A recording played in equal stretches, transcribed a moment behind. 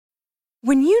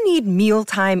When you need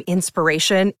mealtime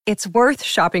inspiration, it's worth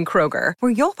shopping Kroger,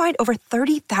 where you'll find over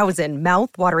 30,000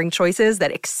 mouth-watering choices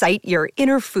that excite your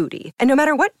inner foodie. And no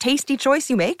matter what tasty choice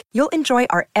you make, you'll enjoy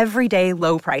our everyday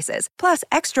low prices, plus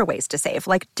extra ways to save,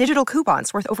 like digital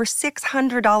coupons worth over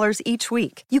 $600 each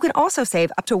week. You can also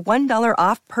save up to $1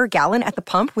 off per gallon at the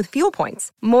pump with fuel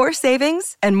points. More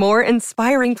savings and more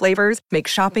inspiring flavors make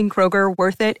shopping Kroger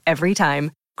worth it every time.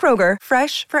 Kroger,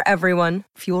 fresh for everyone.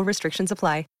 Fuel restrictions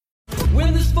apply.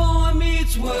 When this boy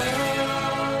meets world.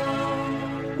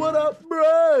 What up,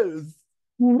 bros?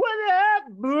 What up,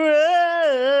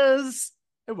 bros?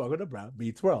 And welcome to Brown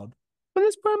Meets World. When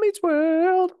this boy meets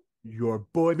world, your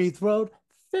boy meets world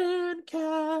fan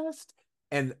cast.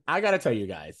 And I gotta tell you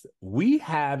guys, we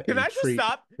have Can a I just treat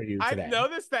stop? for you I've today.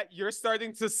 noticed that you're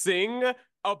starting to sing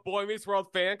a Boy Meets World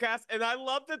fan cast, and I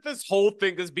love that this whole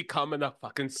thing is becoming a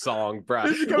fucking song, bro.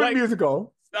 It's becoming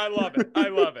musical. I love it. I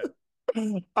love it.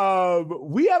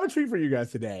 We have a treat for you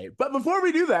guys today. But before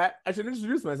we do that, I should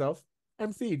introduce myself.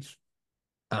 I'm Siege.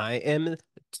 I am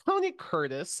Tony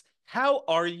Curtis. How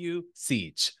are you,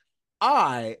 Siege?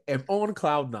 I am on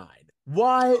cloud 9.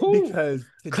 Why? Ooh, because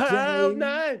today... Cloud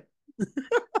 9.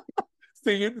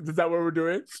 Singing? Is that what we're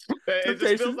doing? It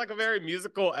just feels like a very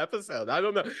musical episode. I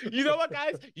don't know. You know what,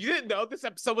 guys? You didn't know this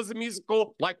episode was a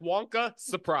musical like Wonka?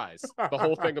 Surprise. The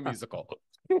whole thing a musical.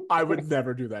 I would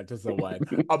never do that to someone.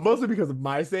 Mostly because of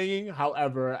my singing.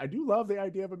 However, I do love the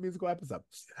idea of a musical episode.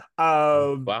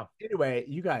 Wow. Anyway,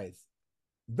 you guys,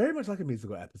 very much like a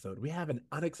musical episode, we have an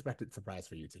unexpected surprise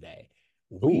for you today.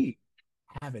 We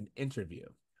have an interview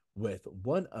with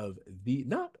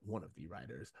not one of the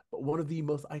writers, but one of the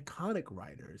most iconic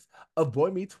writers of Boy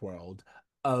Meets World,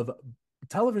 of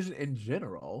television in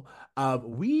general.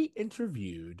 We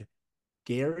interviewed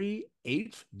Gary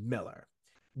H. Miller.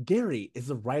 Gary is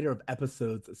a writer of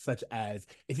episodes such as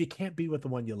If You Can't Be With the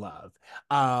One You Love.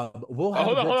 Hold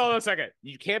on a second.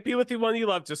 You Can't Be With the One You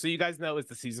Love, just so you guys know, is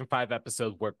the season 5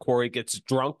 episode where Corey gets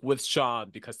drunk with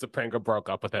Sean because Topanga broke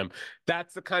up with him.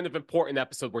 That's the kind of important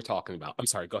episode we're talking about. I'm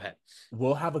sorry, go ahead.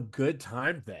 We'll have a good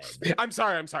time then. I'm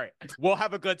sorry. We'll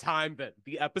have a good time then.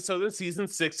 The episode in season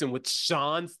 6 in which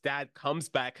Sean's dad comes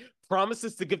back,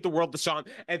 promises to give the world to Sean,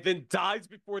 and then dies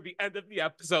before the end of the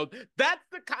episode. That's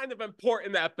the kind of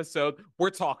important episode we're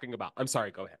talking about. I'm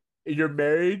sorry, go ahead. You're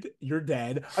married, you're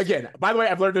dead. Again, by the way,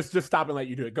 I've learned this. Just stop and let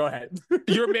you do it. Go ahead.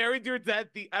 You're married, you're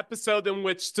dead. The episode in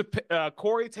which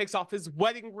Corey takes off his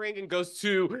wedding ring and goes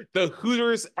to the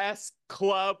Hooters-esque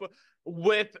club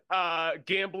with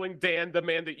Gambling Dan, the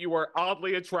man that you are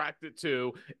oddly attracted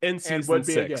to in season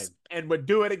 6. Again, and would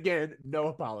do it again, no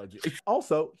apology.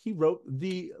 Also, he wrote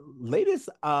the latest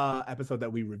episode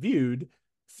that we reviewed,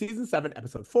 season 7,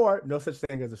 episode 4, No Such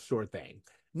Thing as a Sure Thing.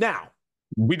 Now,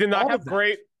 we did not have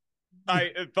great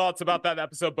thoughts about that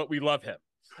episode, but we love him.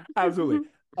 Absolutely.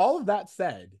 All of that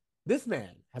said, this man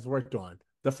has worked on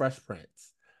The Fresh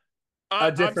Prince.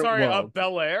 Of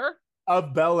Bel-Air?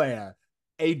 Of Bel-Air.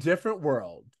 A Different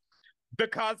World. The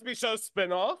Cosby Show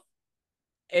spinoff.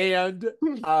 And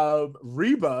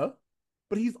Reba.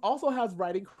 But he's also has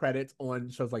writing credits on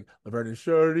shows like Laverne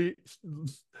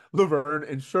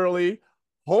and Shirley,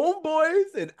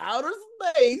 Homeboys in Outer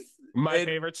Space. My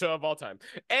favorite show of all time.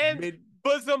 And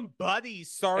Bosom Buddies,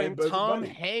 starring Tom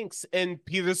Hanks and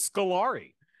Peter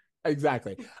Scolari.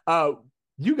 Exactly.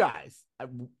 You guys,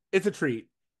 it's a treat.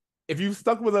 If you've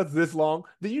stuck with us this long,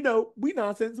 then you know we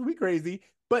nonsense, we crazy.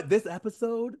 But this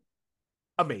episode,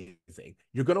 amazing.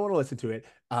 You're going to want to listen to it.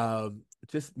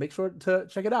 Just make sure to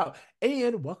check it out.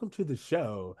 And welcome to the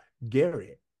show,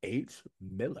 Gary H.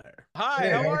 Miller. Hi,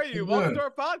 how are you? Welcome to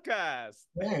our podcast.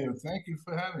 Hey, thank you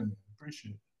for having me.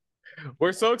 Appreciate it.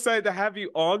 We're so excited to have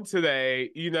you on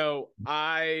today. You know,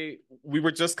 we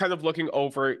were just kind of looking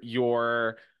over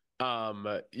your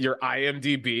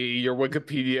IMDb, your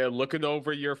Wikipedia, looking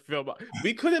over your film.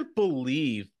 We couldn't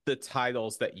believe the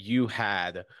titles that you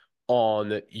had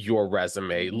on your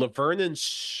resume. Laverne and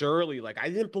Shirley, like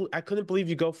I couldn't believe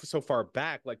you go so far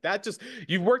back. Like that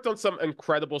you've worked on some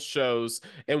incredible shows,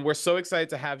 and we're so excited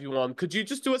to have you on. Could you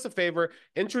just do us a favor,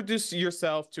 introduce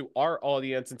yourself to our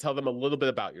audience and tell them a little bit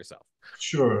about yourself?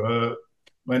 Sure.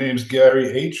 My name's Gary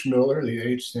H. Miller. The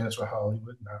H stands for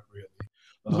Hollywood, not really.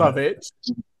 Love it.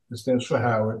 It stands for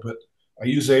Howard, but I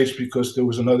use H because there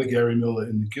was another Gary Miller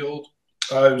in the guild.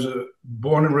 I was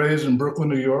born and raised in Brooklyn,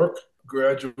 New York.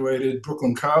 Graduated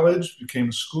Brooklyn College, became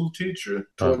a school teacher,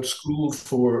 taught school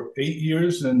for 8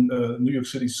 years in the New York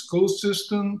City school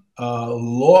system.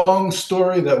 Long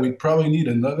story that we probably need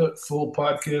another full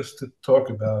podcast to talk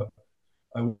about.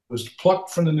 I was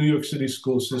plucked from the New York City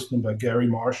school system by Gary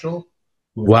Marshall,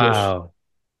 who wow,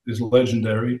 is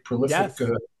legendary, prolific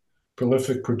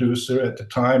prolific producer at the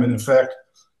time. And in fact,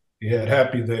 he had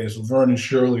Happy Days, Laverne and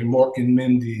Shirley, Mork and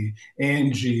Mindy,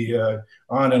 Angie,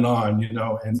 on and on, you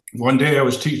know. And one day I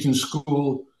was teaching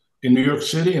school in New York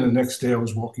City, and the next day I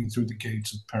was walking through the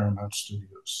gates of Paramount Studios.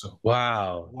 So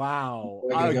Wow.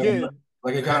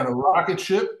 like I got on a rocket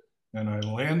ship and I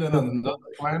landed on another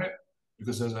planet,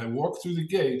 because as I walked through the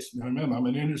gates, now remember, I'm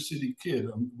an inner city kid,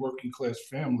 I'm a working class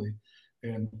family,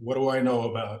 and what do I know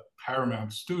about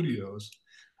Paramount Studios?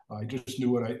 I just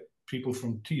knew people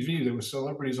from TV, there were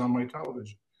celebrities on my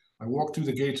television. I walked through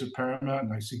the gates of Paramount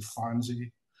and I see Fonzie,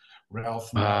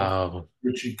 Ralph Malph,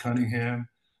 Richie Cunningham.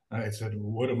 And I said,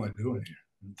 well, what am I doing here?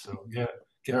 And so, yeah,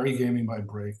 Gary gave me my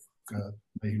break.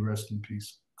 May he rest in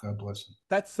peace. God bless him.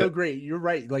 That's so great. You're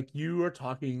right. Like, you are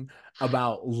talking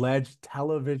about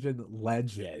television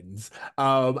legends.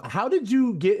 How did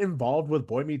you get involved with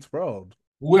Boy Meets World?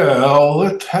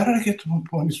 Well, how did I get to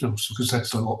Boy Meets World? Because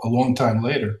that's a long time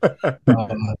later.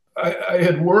 I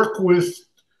had worked with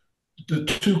the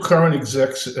two current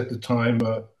execs at the time,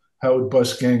 Howard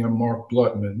Busgang and Mark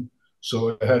Blutman.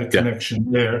 So I had a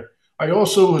connection there. I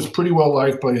also was pretty well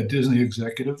liked by a Disney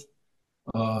executive,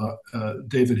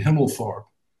 David Himmelfarb,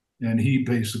 and he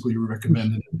basically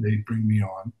recommended that they bring me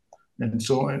on. And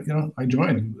so I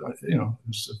joined.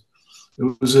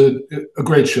 It was a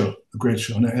great show,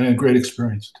 and a great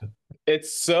experience too.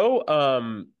 It's so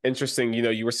interesting.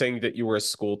 You were saying that you were a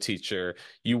school teacher.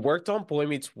 You worked on Boy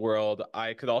Meets World.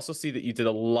 I could also see that you did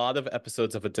a lot of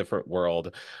episodes of A Different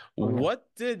World. What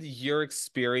did your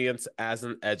experience as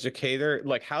an educator,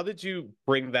 like, how did you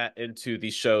bring that into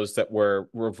these shows that were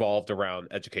revolved around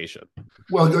education?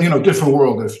 Well, Different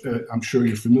World, I'm sure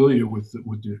you're familiar with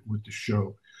the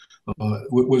show,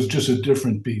 was just a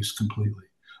different beast completely.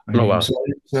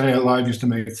 Saturday Night Live used to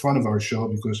make fun of our show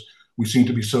because we seemed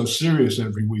to be so serious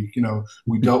every week.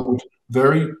 We dealt with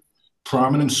very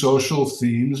prominent social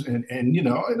themes, and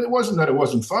it wasn't that it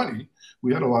wasn't funny.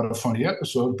 We had a lot of funny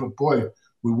episodes, but boy,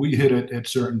 we hit it at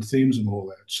certain themes and all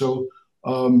that. So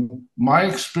my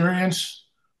experience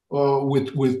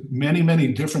with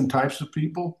many different types of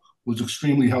people was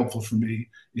extremely helpful for me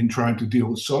in trying to deal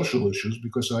with social issues,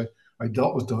 because I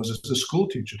dealt with those as a school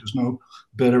teacher. There's no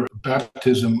better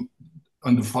baptism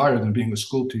under fire than being a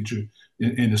school teacher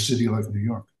in a city like New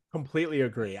York. Completely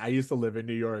agree. I used to live in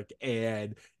New York,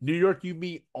 and New York, you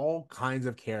meet all kinds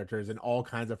of characters and all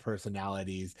kinds of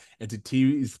personalities. And to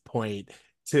T's point,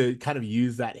 to kind of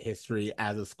use that history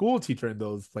as a school teacher in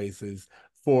those places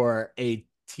for a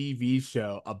TV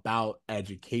show about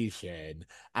education,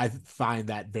 I find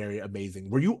that very amazing.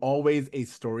 Were you always a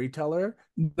storyteller?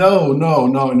 No.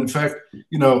 And in fact,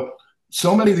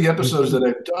 so many of the episodes that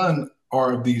I've done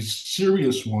are these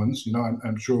serious ones.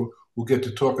 I'm sure we'll get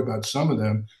to talk about some of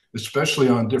them, especially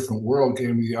on Different World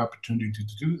gave me the opportunity to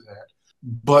do that.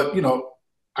 But,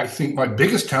 I think my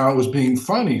biggest talent was being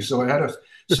funny. So I had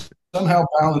to somehow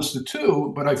balance the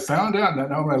two. But I found out that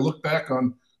now when I look back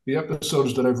on the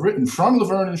episodes that I've written, from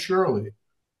Laverne and Shirley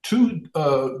to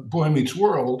Boy Meets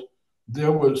World,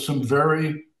 there were some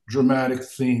very dramatic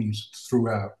themes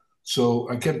throughout. So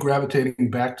I kept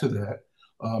gravitating back to that.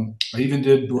 I even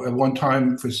did, at one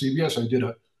time for CBS, I did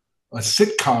a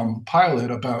sitcom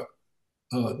pilot about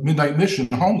Midnight Mission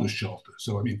homeless shelter.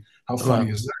 So, I mean, how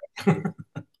funny is that?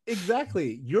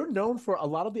 Exactly. You're known for a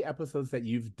lot of the episodes that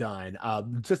you've done.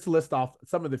 Just to list off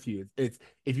some of the few, it's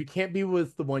If You Can't Be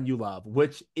With the One You Love,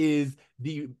 which is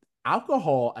the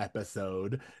alcohol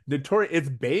episode. It's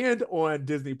banned on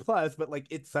Disney Plus, but like,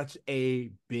 it's such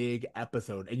a big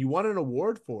episode, and you won an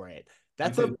award for it.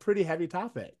 That's a pretty heavy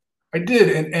topic. I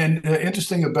did, and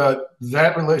interesting about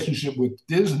that relationship with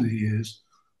Disney is,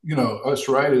 us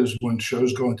writers, when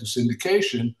shows go into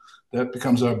syndication, that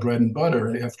becomes our bread and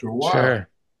butter after a while. Sure.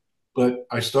 But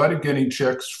I started getting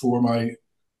checks for my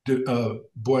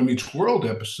Boy Meets World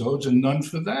episodes, and none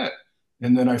for that.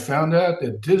 And then I found out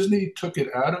that Disney took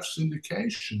it out of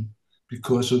syndication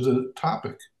because of the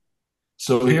topic.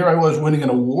 So here I was winning an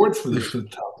award for this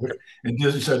topic, and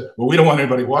Disney said, "Well, we don't want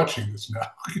anybody watching this now.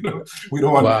 We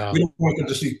don't want them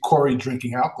to see Corey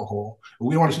drinking alcohol.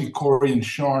 We want to see Corey and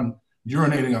Sean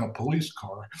urinating on a police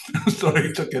car." So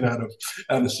they took it out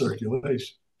of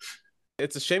circulation.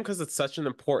 It's a shame because it's such an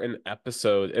important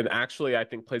episode, and actually I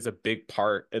think plays a big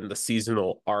part in the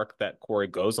seasonal arc that Corey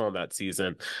goes on that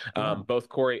season. Both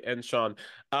Corey and Sean.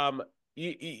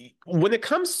 When it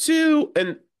comes to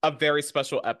a very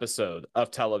special episode of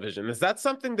television, is that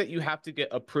something that you have to get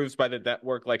approved by the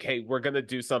network? Like, hey, we're going to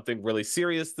do something really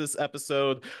serious this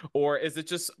episode, or is it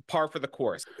just par for the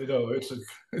course?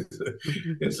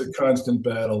 It's a constant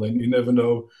battle, and you never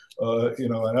know.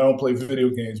 And I don't play video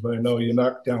games, but I know you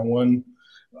knock down one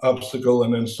obstacle,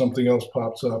 and then something else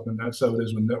pops up, and that's how it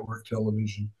is with network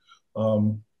television.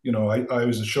 I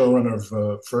was the showrunner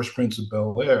of Fresh Prince of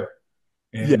Bel-Air,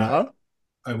 and Yeah.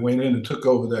 I went in and took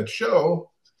over that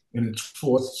show in its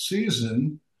fourth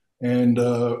season. And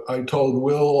I told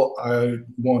Will, I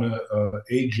want to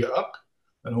age you up.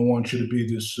 I don't want you to be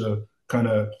this kind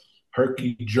of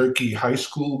herky jerky high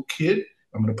school kid.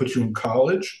 I'm going to put you in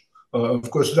college.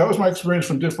 Of course, that was my experience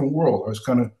from Different World. I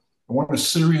want to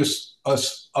serious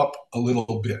us up a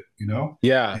little bit, you know?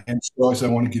 Yeah. And so I said,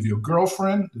 I want to give you a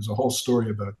girlfriend. There's a whole story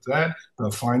about that,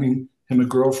 about finding him a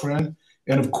girlfriend.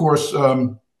 And of course,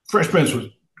 Fresh Prince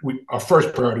our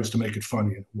first priority is to make it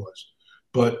funny, and it was.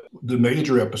 But the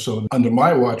major episode under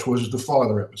my watch was the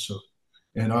father episode.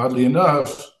 And oddly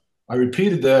enough, I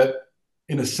repeated that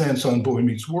in a sense on Boy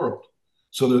Meets World.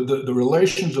 So the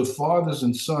relations of fathers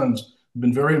and sons have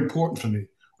been very important for me.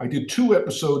 I did 2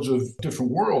 episodes of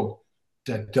Different World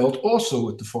that dealt also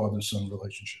with the father-son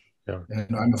relationship. Yeah.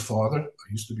 And I'm a father.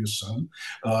 I used to be a son.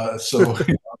 So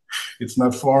it's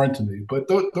not foreign to me. But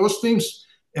those themes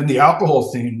and the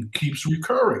alcohol theme keeps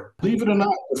recurring. Believe it or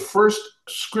not, the first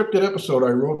scripted episode I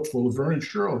wrote for Laverne and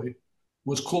Shirley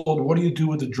was called What Do You Do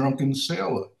with a Drunken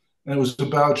Sailor? And it was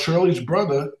about Shirley's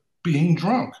brother being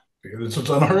drunk. It's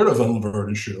unheard of on Laverne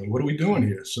and Shirley. What are we doing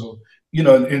here? So,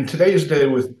 in today's day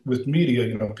with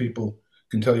media, people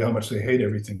can tell you how much they hate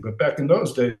everything. But back in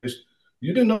those days,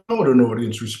 you didn't know what an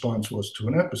audience response was to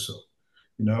an episode.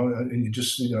 And you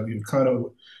just,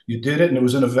 you did it and it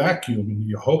was in a vacuum and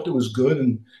you hoped it was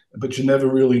good, but you never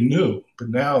really knew. But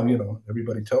now,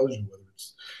 everybody tells you whether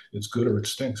it's good or it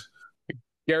stinks.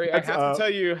 Gary, I have to tell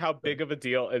you how big of a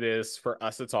deal it is for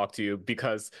us to talk to you,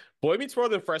 because Boy Meets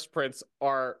World and Fresh Prince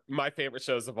are my favorite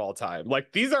shows of all time.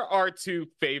 Like, these are our 2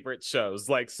 favorite shows.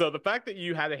 Like, so the fact that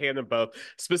you had a hand in both,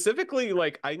 specifically,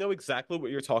 like, I know exactly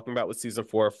what you're talking about with season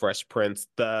 4 of Fresh Prince,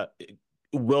 the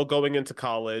Will going into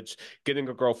college, getting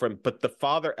a girlfriend, but the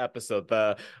father episode,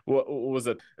 what was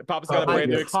it? Papa's got a brand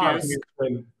new excuse.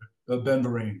 Ben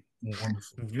Vereen.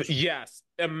 Wonderful. Yes,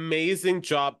 amazing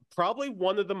job. Probably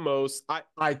one of the most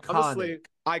iconic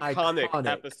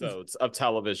episodes of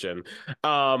television.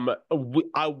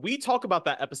 We talk about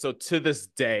that episode to this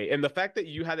day, and the fact that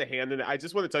you had a hand in it, I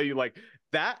just want to tell you, like,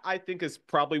 that I think is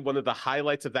probably one of the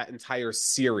highlights of that entire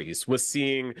series, was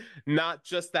seeing not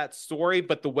just that story,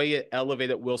 but the way it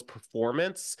elevated Will's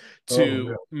performance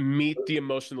to meet the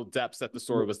emotional depths that the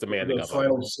story was demanding of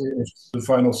him. The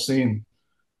final scene.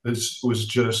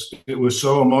 It was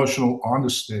so emotional on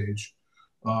the stage.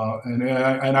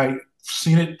 And I've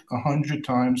seen it 100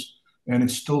 times, and it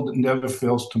still never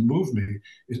fails to move me.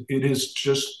 It is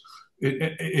just,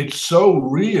 it's so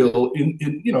real in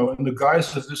the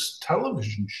guise of this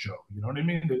television show. You know what I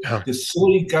mean? This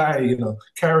silly guy,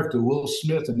 character, Will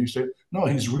Smith, and you say, no,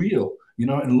 he's real.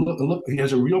 And look, he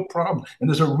has a real problem, and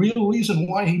there's a real reason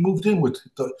why he moved in with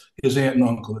his aunt and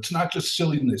uncle. It's not just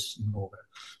silliness and all that.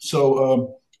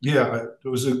 So, yeah, it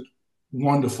was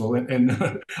wonderful.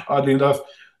 And oddly enough,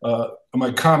 on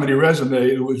my comedy resume,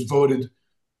 it was voted,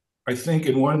 I think,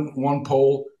 in one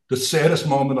poll, the saddest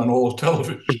moment on all of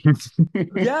television.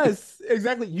 Yes,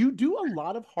 exactly. You do a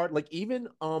lot of hard, like, even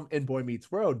in Boy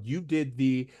Meets World, you did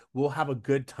the "We'll Have a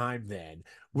Good Time Then,"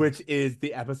 which is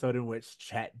the episode in which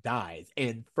Chet dies.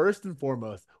 And first and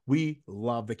foremost, we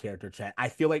love the character Chet. I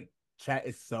feel like Chet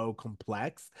is so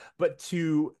complex, but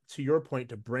to your point,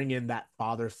 to bring in that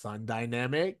father-son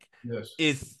dynamic, yes,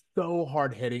 is so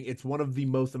hard-hitting. It's one of the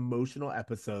most emotional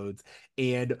episodes.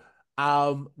 And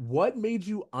what made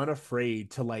you unafraid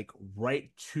to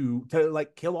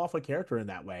kill off a character in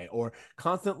that way, or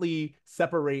constantly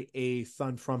separate a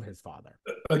son from his father?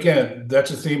 Again, that's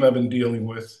a theme I've been dealing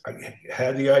with. I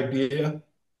had the idea,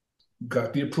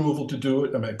 got the approval to do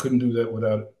it. I mean, I couldn't do that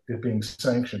without it being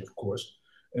sanctioned, of course.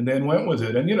 And then went with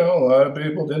it. And, a lot of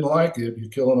people didn't like it. You're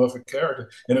killing off a character.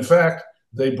 And in fact,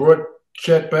 they brought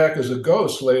Chet back as a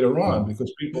ghost later on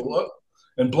because people loved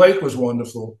it. And Blake was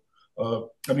wonderful.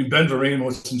 Ben Vereen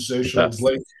was sensational. Yes.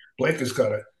 Blake has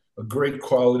got a great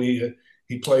quality.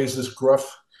 He plays this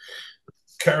gruff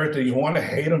character. You want to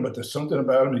hate him, but there's something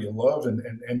about him that you love. And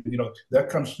that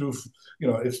comes through,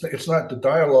 it's not the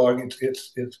dialogue.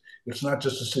 It's not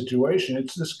just a situation.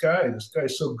 It's this guy. This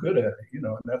guy's so good at it, and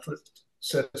that's what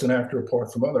sets an actor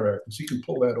apart from other actors. He can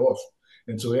pull that off.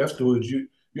 And so afterwards,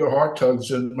 your heart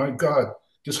tugs and, my God,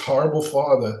 this horrible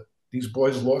father, these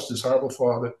boys lost this horrible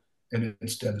father, and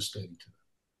it's devastating to them.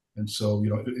 And so,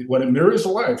 when it mirrors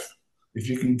life, if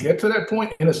you can get to that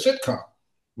point in a sitcom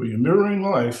where you're mirroring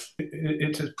life,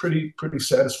 it's a pretty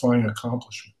satisfying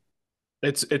accomplishment.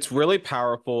 It's really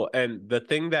powerful. And the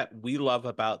thing that we love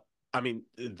about I mean,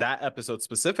 that episode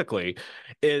specifically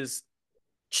is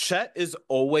Chet is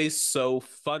always so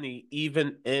funny,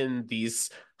 even in these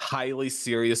highly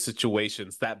serious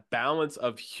situations. That balance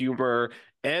of humor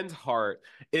and heart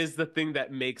is the thing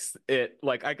that makes it,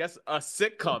 like, I guess, a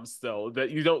sitcom still, that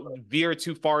you don't veer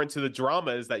too far into the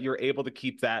drama, is that you're able to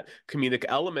keep that comedic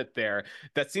element there.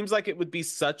 That seems like it would be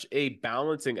such a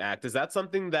balancing act. Is that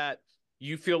something that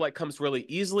you feel like comes really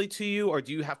easily to you, or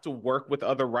do you have to work with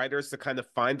other writers to kind of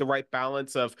find the right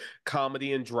balance of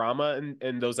comedy and drama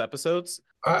in those episodes?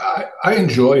 I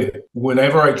enjoy it.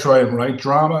 Whenever I try and write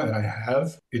drama, and I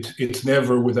have, it's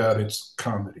never without its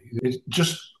comedy. It's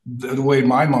just the way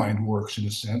my mind works, in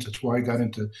a sense. It's why I got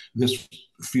into this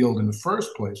field in the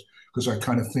first place, because I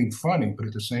kind of think funny, but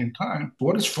at the same time,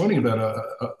 what is funny about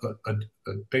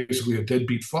basically a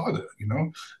deadbeat father, you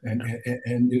know?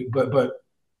 But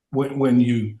when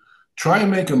you try and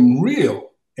make him real,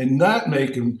 and not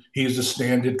make him, he's a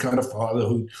standard kind of father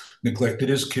who neglected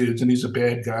his kids and he's a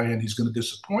bad guy and he's going to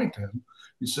disappoint them.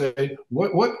 You say,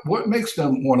 what makes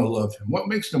them want to love him? What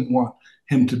makes them want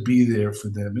him to be there for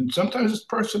them? And sometimes it's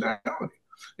personality.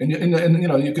 And you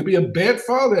know, you could be a bad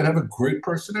father and have a great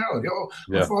personality. Oh,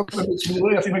 my Yeah. father makes me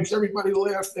laugh. He makes everybody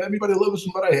laugh. Everybody loves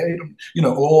him, but I hate him. You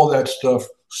know, all that stuff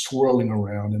swirling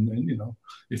around. And then, you know,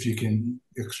 if you can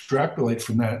extrapolate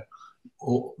from that,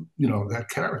 you know, that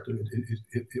character,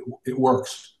 it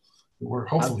works.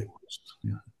 Hopefully it works.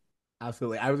 Yeah.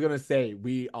 Absolutely. I was going to say,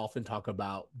 we often talk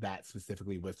about that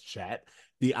specifically with Chet.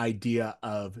 The idea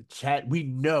of Chet, we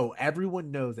know,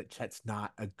 everyone knows that Chet's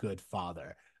not a good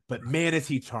father, but man, is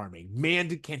he charming.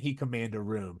 Man, can he command a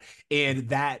room. And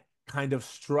that kind of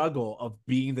struggle of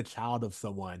being the child of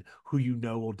someone who you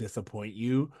know will disappoint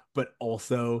you, but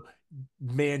also,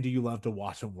 man, do you love to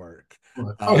watch him work.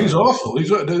 Oh, he's awful.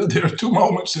 There are two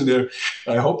moments in there.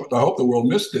 I hope the world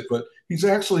missed it, but he's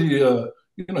actually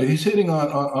you know, he's hitting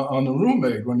on the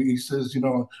roommate when he says, you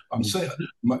know, I'm saying,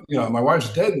 you know, my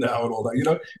wife's dead now and all that, you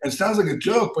know, and it sounds like a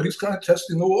joke, but he's kind of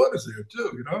testing the waters there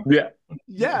too, you know? Yeah.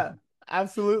 Yeah,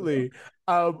 absolutely.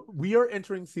 We are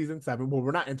entering season 7. Well,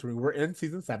 we're not entering, we're in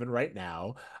season 7 right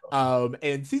now.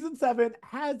 And season 7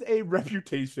 has a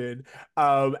reputation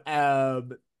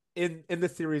in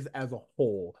the series as a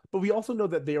whole. But we also know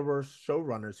that there were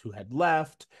showrunners who had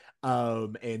left,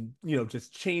 and you know,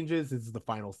 just changes. This is the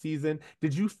final season.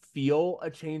 Did you feel a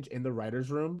change in the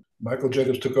writers' room? Michael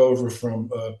Jacobs took over from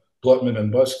Blutman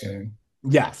and Busking,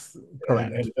 Yes, and,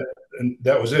 correct. and and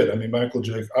that was it. I mean, Michael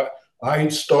Jacobs. I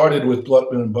started with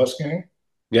Blutman and Busking,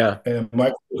 Yeah. and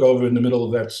Michael took over in the middle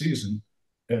of that season,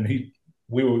 and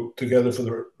we were together for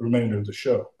the remainder of the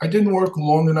show. I didn't work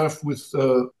long enough with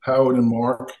Howard and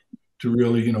Mark to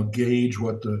really, you know, gauge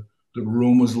what the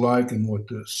room was like and what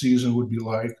the season would be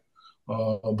like.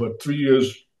 But 3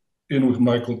 years in with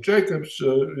Michael Jacobs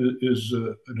is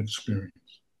an experience.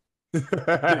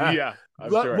 Yeah, I'm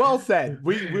sure. Well said.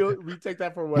 We take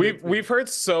that for what We've heard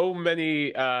so many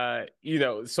you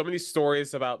know, so many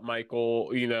stories about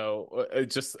Michael, you know,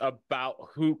 just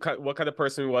about what kind of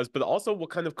person he was, but also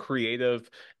what kind of creative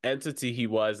entity he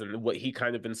was and what he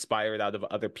kind of inspired out of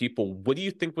other people. What do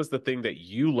you think was the thing that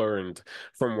you learned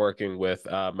from working with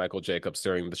Michael Jacobs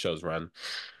during the show's run?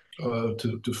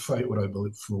 To fight what I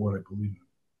believe for what I believe in.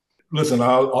 Listen,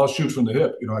 I'll shoot from the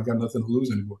hip. You know, I got nothing to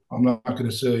lose anymore. I'm not going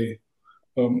to say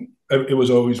it was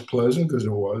always pleasant, because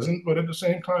it wasn't, but at the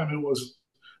same time,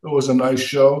 it was a nice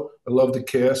show. I love the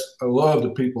cast. I love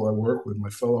the people I work with, my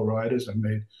fellow writers. I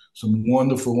made some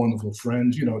wonderful, wonderful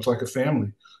friends. You know, it's like a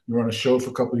family. You're on a show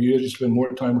for a couple of years. You spend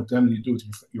more time with them than you do with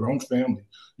your own family,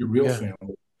 your real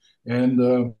family,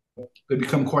 and they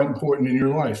become quite important in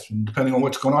your life, and depending on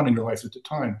what's going on in your life at the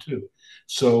time too.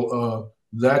 So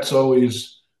that's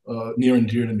always near and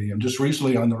dear to me. And just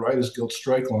recently on the Writers Guild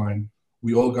strike line,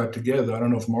 we all got together. I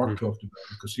don't know if Mark talked about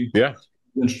it, because he Yeah. was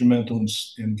instrumental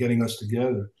in getting us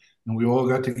together. And we all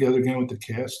got together again with the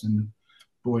cast. And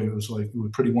boy, it was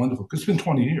pretty wonderful, because it's been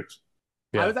 20 years.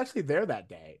 I Yeah. was actually there that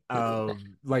day.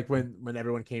 Like when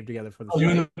everyone came together for the Are you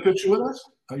in strike. the picture with us?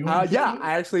 Are you in the picture Yeah, with us?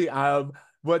 I actually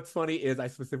what's funny is I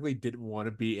specifically didn't want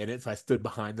to be in it, so I stood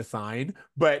behind the sign.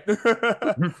 But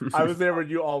I was there when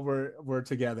you all were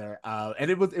together.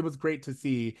 And it was great to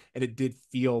see, and it did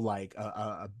feel like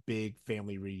a big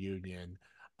family reunion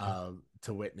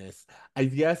to witness. I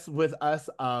guess with us,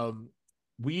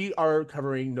 we are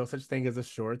covering No Such Thing as a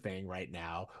Sure Thing right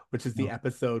now, which is the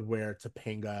episode where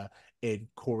Topanga and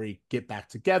Corey get back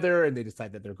together and they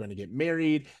decide that they're going to get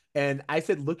married. And I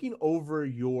said, looking over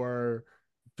your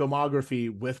filmography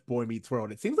with Boy Meets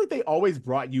World, it seems like they always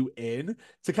brought you in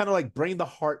to kind of like bring the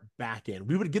heart back in.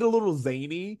 We would get a little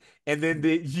zany, and then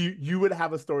you would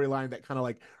have a storyline that kind of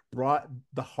like brought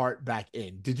the heart back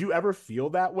in. Did you ever feel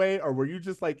that way, or were you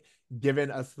just like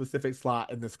given a specific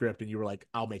slot in the script and you were like,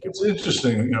 I'll make it It's work?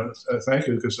 interesting, thank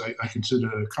you, because I consider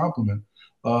it a compliment.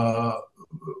 Uh,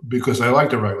 because I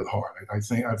like to write with heart. I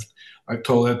think I've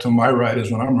told that to my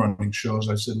writers when I'm running shows.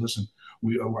 I said, listen,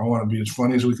 I want to be as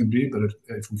funny as we can be, but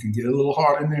if we can get a little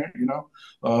heart in there,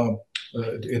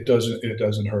 it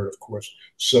doesn't hurt, of course.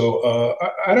 So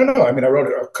I don't know. I mean, I wrote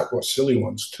a couple of silly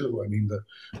ones too. I mean,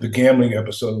 the gambling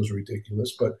episode was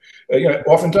ridiculous, but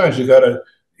oftentimes we're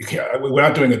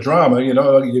not doing a drama,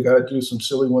 you got to do some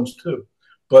silly ones too.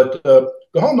 But the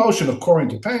whole notion of Corey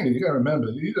and Topanga, you got to remember,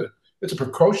 it's a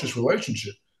precocious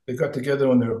relationship. They got together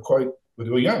when they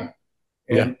were young,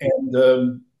 and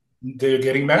they're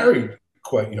getting married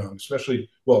quite young, especially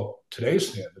today's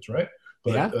standards, right?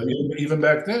 But Yeah. Even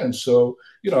back then. So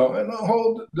and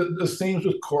the themes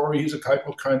with Corey, he's a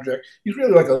hypochondriac. He's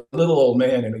really like a little old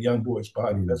man in a young boy's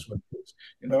body. That's what it is,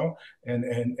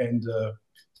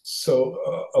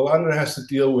 So a lot of it has to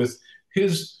deal with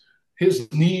his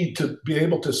need to be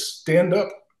able to stand up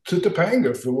to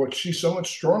Topanga for what she's so much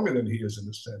stronger than he is in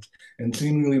a sense, and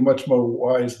seemingly much more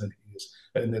wise than he is,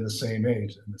 and they're the same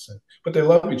age in a sense. But they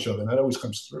love each other, and that always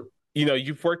comes through.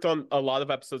 You've worked on a lot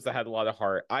of episodes that had a lot of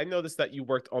heart. I noticed that you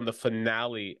worked on the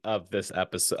finale of this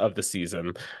episode of the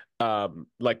season,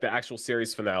 like the actual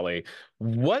series finale.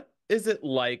 What is it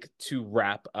like to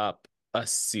wrap up a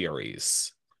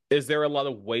series? Is there a lot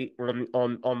of weight on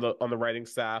the writing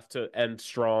staff to end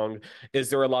strong? Is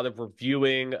there a lot of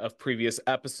reviewing of previous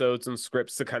episodes and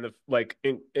scripts to kind of like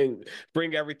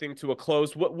bring everything to a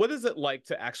close? What is it like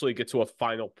to actually get to a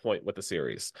final point with the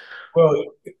series? Well,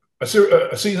 a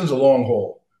season's a long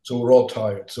haul, so we're all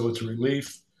tired. So it's a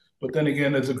relief, but then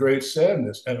again, there's a great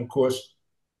sadness, and of course,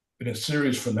 in a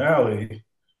series finale,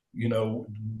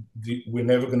 we're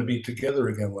never going to be together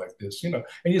again like this, And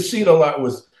you see it a lot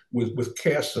with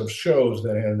casts of shows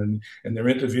that end, and they're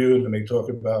interviewed and they talk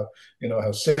about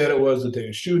how sad it was the day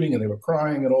of shooting and they were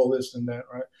crying and all this and that,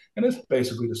 right? And it's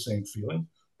basically the same feeling.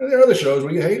 And there are other shows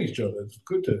where you hate each other. It's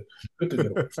good to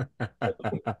get away from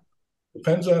it.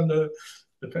 Depends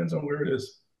on where it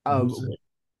is.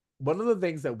 One of the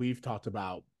things that we've talked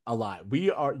about a lot,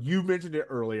 you mentioned it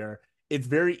earlier, it's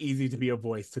very easy to be a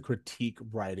voice to critique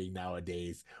writing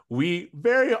nowadays. We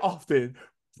very often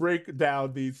break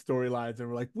down these storylines and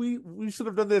we're like, we should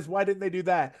have done this. Why didn't they do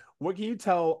that? What can you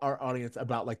tell our audience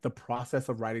about like the process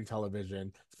of writing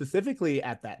television, specifically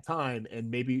at that time,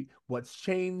 and maybe what's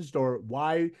changed, or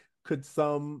why could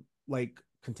some like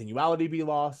continuality be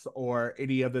lost, or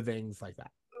any other things like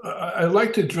that? I'd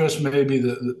like to address maybe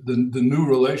the new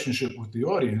relationship with the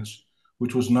audience,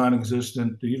 which was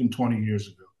non-existent even 20 years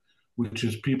ago, which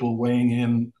is people weighing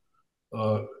in,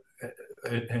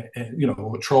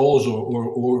 trolls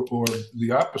or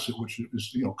the opposite, which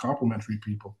is complimentary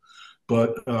people.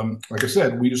 But like I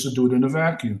said, we used to do it in a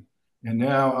vacuum, and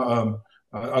now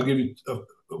I'll give you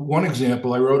one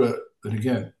example. I wrote and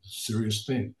again, serious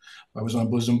theme. I was on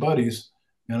Bosom Buddies,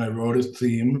 and I wrote a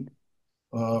theme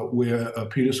where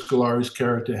Peter Scolari's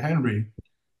character Henry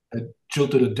had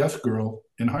jilted a deaf girl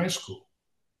in high school,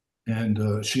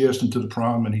 and she asked him to the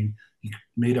prom, and he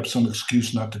made up some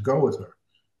excuse not to go with her,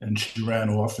 and she ran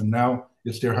off. And now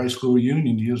it's their high school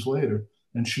reunion years later,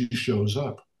 and she shows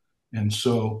up, and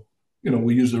so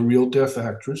we used a real deaf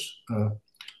actress,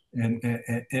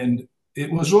 and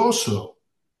it was also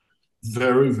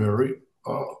very, very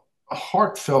a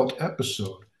heartfelt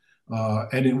episode.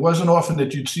 And it wasn't often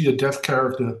that you'd see a deaf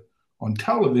character on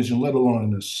television, let alone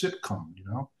in a sitcom,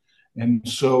 And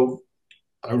so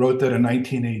I wrote that in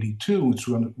 1982, which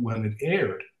when it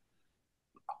aired.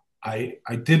 I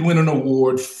did win an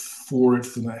award for it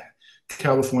from the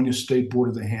California State Board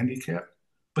of the Handicapped,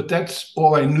 but that's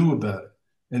all I knew about it.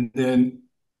 And then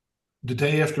the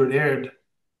day after it aired,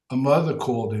 a mother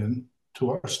called in to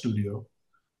our studio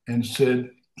and said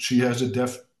she has a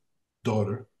deaf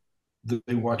daughter.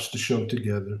 They watched the show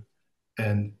together,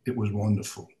 and it was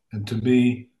wonderful. And to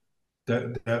me,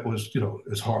 that was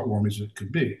as heartwarming as it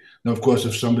could be. Now, of course,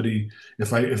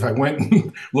 if I went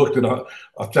and looked at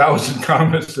 1,000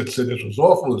 comments that said this was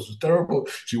awful, this was terrible,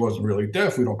 she wasn't really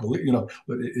deaf, we don't believe,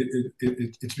 but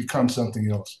it's become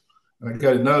something else. And I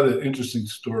got another interesting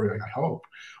story. I hope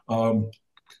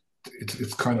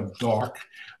it's kind of dark.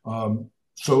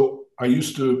 So I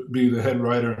used to be the head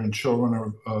writer and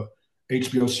showrunner of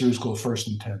HBO series called First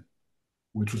and 10,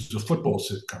 which was a football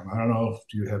sitcom. I don't know if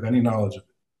you have any knowledge of it.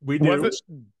 We do.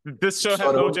 This show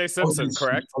had O.J. Simpson,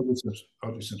 correct? O.J.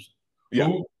 Simpson. Yeah.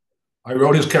 who I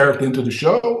wrote his character into the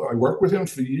show. I worked with him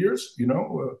for years.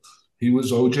 He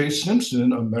was O.J. Simpson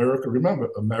in America. Remember,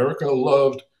 America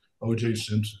loved O.J.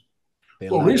 Simpson.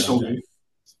 Well, recently,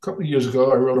 a couple of years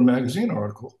ago, I wrote a magazine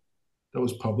article that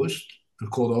was published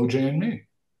called O.J. and Me,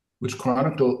 which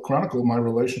chronicled my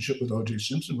relationship with O.J.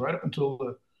 Simpson right up until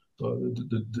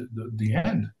the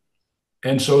end.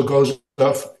 And so it goes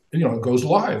up, it goes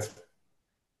live.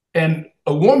 And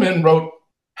a woman wrote,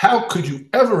 "How could you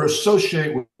ever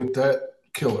associate with that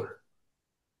killer?"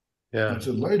 Yeah. And I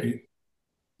said, "Lady,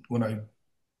 when I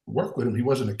worked with him, he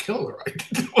wasn't a killer.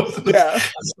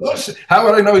 How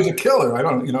would I know he's a killer? I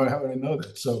don't, how would I know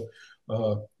that?" So,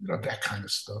 that kind of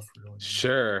stuff, really.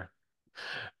 Sure.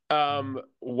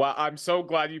 Well, I'm so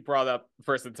glad you brought up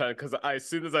First and 10 because as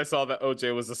soon as I saw that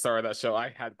OJ was the star of that show,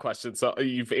 I had questions. So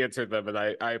you've answered them, and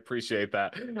I appreciate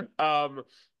that.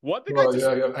 One thing I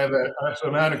have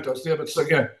some anecdotes. Yeah, but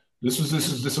again, this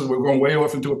is we're going way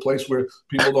off into a place where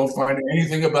people don't find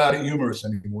anything about it humorous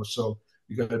anymore. So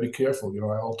you got to be careful.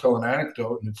 I'll tell an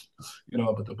anecdote, and it's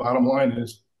but the bottom line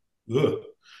is, ugh.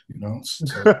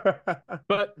 So.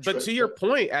 But to your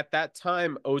point, at that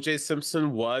time, O.J.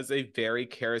 Simpson was a very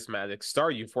charismatic star.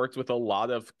 You've worked with a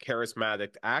lot of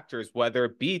charismatic actors, whether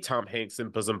it be Tom Hanks in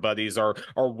Bosom Buddies or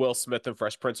Will Smith in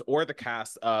Fresh Prince or the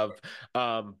cast of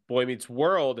Boy Meets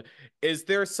World. Is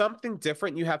there something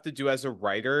different you have to do as a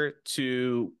writer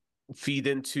to feed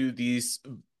into these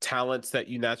talents that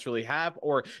you naturally have,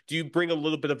 or do you bring a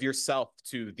little bit of yourself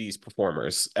to these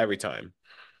performers every time?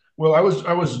 Well, I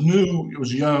was new. It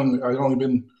was young. I'd only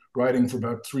been writing for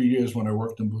about 3 years when I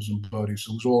worked in Bosom Buddies,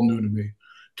 so it was all new to me.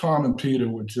 Tom and Peter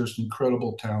were just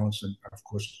incredible talents, and of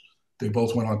course, they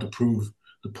both went on to prove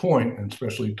the point. And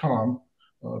especially Tom.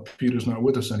 Peter's not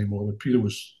with us anymore, but Peter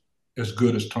was as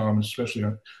good as Tom, especially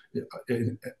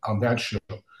on that show.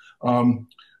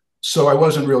 So I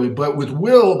wasn't really. But with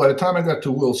Will, by the time I got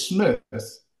to Will Smith,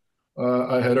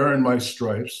 I had earned my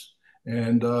stripes.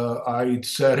 And I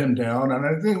sat him down, and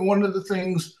I think one of the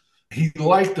things he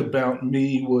liked about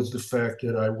me was the fact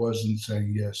that I wasn't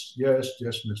saying, yes,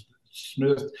 Mr.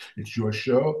 Smith, it's your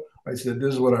show. I said,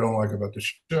 this is what I don't like about the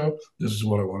show. This is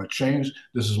what I want to change.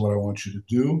 This is what I want you to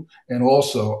do. And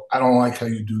also, I don't like how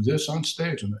you do this on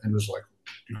stage. And it was like,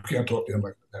 you can't talk to him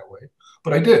like that way.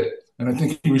 But I did, and I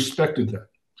think he respected that.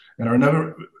 And I'll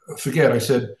never forget, I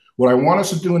said, what I want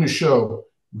us to do in the show,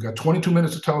 we've got 22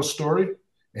 minutes to tell a story,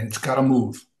 and it's got to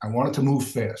move. I want it to move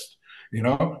fast,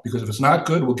 because if it's not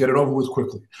good, we'll get it over with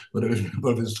quickly. But if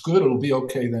it's good, it'll be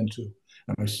okay then too.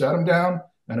 And I sat him down,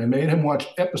 and I made him watch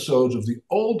episodes of the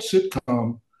old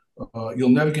sitcom, You'll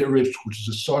Never Get Rich, which is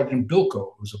a Sergeant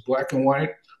Bilko. It was a black and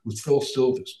white with Phil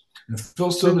Silvers. And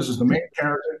Phil Silvers is the main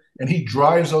character, and he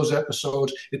drives those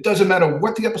episodes. It doesn't matter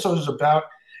what the episode is about.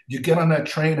 You get on that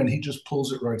train, and he just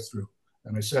pulls it right through.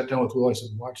 And I sat down with Will. I said,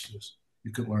 watch this.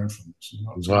 You could learn from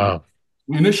this. Wow.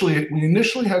 We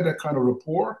initially had that kind of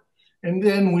rapport, and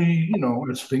then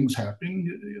as things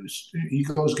happen,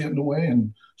 egos get in the way,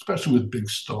 and especially with big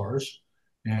stars,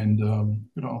 and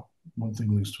one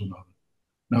thing leads to another.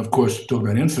 Now, of course, talk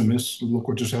about Infamous. Look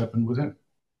what just happened with him.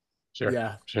 Sure.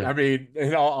 Yeah, sure. I mean,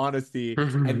 in all honesty,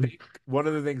 I think one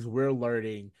of the things we're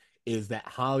learning is that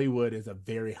Hollywood is a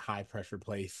very high pressure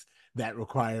place that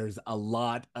requires a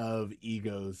lot of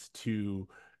egos to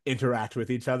interact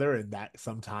with each other, and that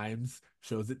sometimes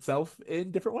shows itself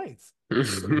in different ways.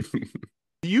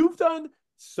 You've done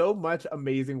so much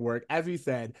amazing work. As we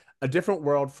said, A Different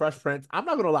World, Fresh Prince. I'm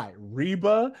not gonna lie,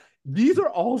 Reba. These are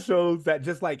all shows that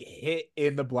just hit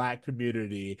in the Black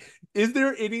community. Is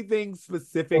there anything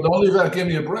specific? Well, don't leave that. Give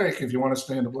me a break if you want to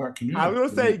stay in the Black community. I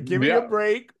was gonna say, give me a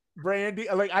break, Brandy.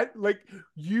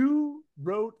 You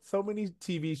wrote so many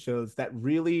TV shows that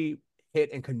really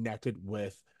hit and connected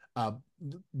with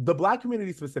the Black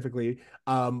community specifically,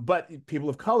 but people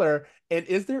of color. And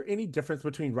is there any difference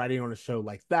between writing on a show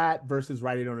like that versus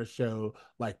writing on a show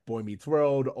like Boy Meets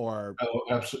World? Or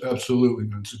absolutely,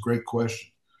 it's a great question,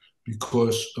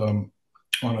 because on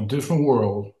A Different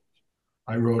World,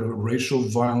 I wrote a racial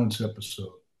violence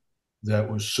episode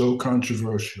that was so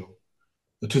controversial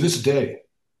to this day,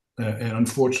 and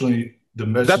unfortunately, the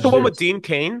message. Is that the one with Dean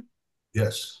Cain?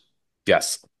 Yes.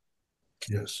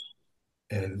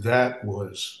 And that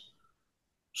was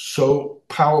so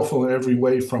powerful in every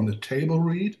way, from the table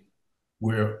read,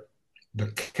 where the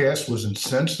cast was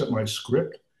incensed at my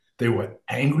script. They were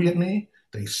angry at me.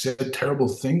 They said terrible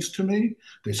things to me.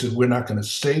 They said, we're not going to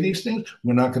say these things.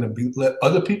 We're not going to let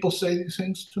other people say these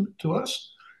things to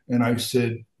us. And I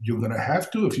said, you're going to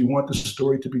have to if you want the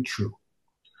story to be true.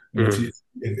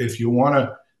 If you want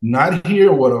to not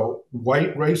hear what a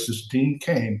white racist Dean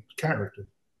Cain character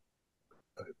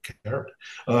character.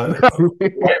 Go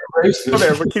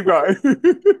there, but keep going.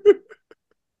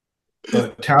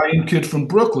 Italian kid from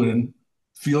Brooklyn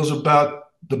feels about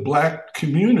the Black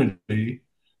community,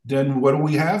 then what do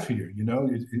we have here?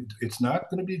 It's not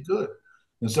going to be good.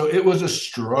 And so it was a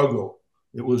struggle.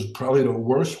 It was probably the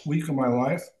worst week of my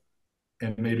life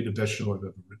and maybe the best show I've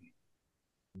ever written.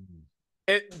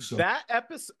 That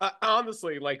episode,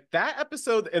 honestly, like that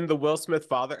episode and the Will Smith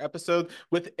father episode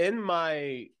within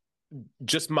my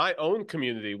own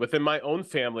community, within my own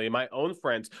family, my own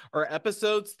friends, are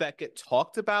episodes that get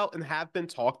talked about and have been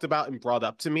talked about and brought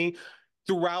up to me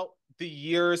throughout the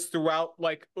years, throughout,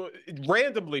 like,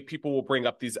 randomly people will bring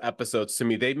up these episodes to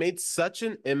me. They made such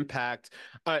an impact.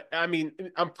 I mean,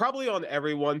 I'm probably on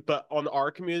everyone, but on our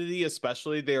community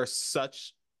especially, they are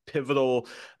such pivotal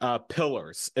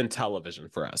pillars in television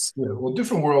for us. Yeah, well,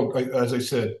 Different World, as I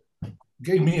said,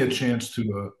 gave me a chance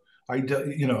to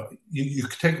you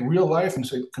take real life and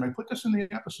say, can I put this in the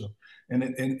episode? And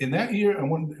in that year, in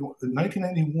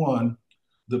 1991,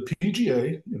 the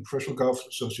PGA, Professional Golf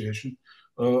Association,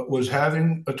 was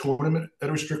having a tournament at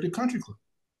a restricted country club.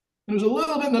 There was a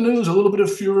little bit in the news, a little bit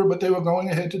of furor, but they were going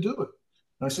ahead to do it.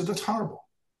 And I said, that's horrible.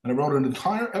 And I wrote an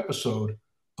entire episode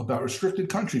about restricted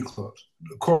country clubs.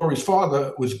 Corey's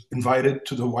father was invited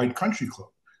to the White Country Club.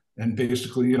 And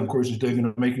basically, Corey says, they're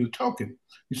going to make you a token.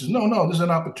 He says, no, this is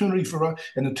an opportunity for us.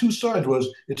 And the two sides was,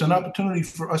 it's an opportunity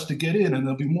for us to get in, and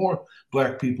there'll be more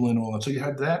Black people in all that. So you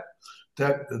had that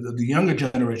the younger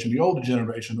generation, the older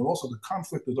generation, and also the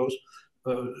conflict of those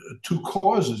two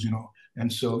causes,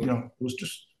 And so, it was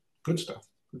just good stuff,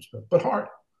 but hard.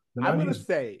 I'm going to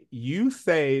say, you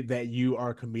say that you are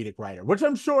a comedic writer, which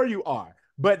I'm sure you are.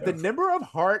 But the number of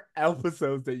heart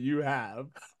episodes that you have,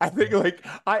 I think,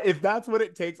 if that's what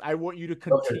it takes, I want you to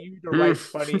continue to write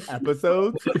funny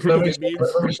episodes. Let me say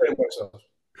myself.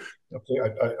 Okay,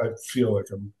 I feel like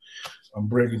I'm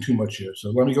bragging too much here. So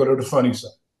let me go to the funny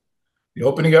side. The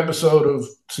opening episode of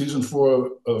season 4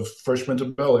 of Fresh Prince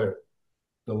of Bel-Air,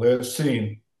 the last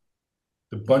scene,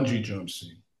 the bungee jump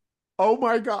scene. Oh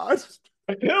my gosh.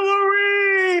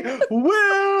 Hillary,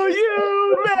 will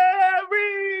you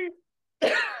marry?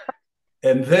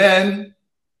 And then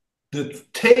the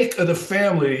take of the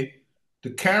family, the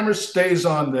camera stays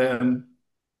on them,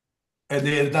 and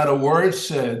there's not a word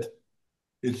said.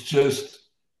 It's just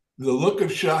the look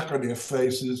of shock on their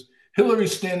faces.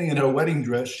 Hillary's standing in her wedding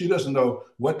dress. She doesn't know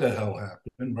what the hell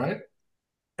happened, right?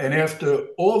 And after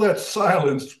all that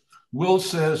silence, Will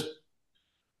says,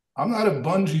 I'm not a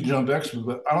bungee jump expert,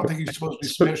 but I don't think he's supposed to be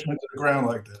smashing into the ground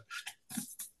like that.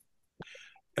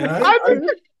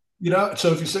 And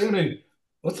so if you say to me,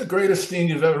 what's the greatest scene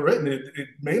you've ever written? It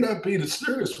may not be the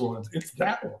serious one. It's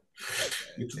that one.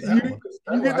 You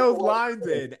get those lines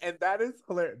in, and that is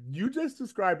hilarious. You just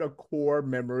described a core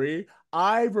memory.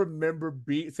 I remember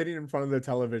sitting in front of the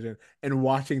television and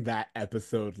watching that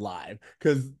episode live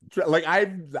because, I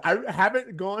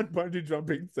haven't gone bungee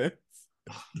jumping since.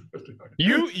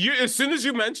 You as soon as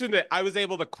you mentioned it, I was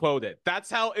able to quote it. That's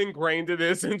how ingrained it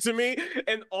is into me.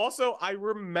 And also, I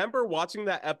remember watching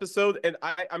that episode, and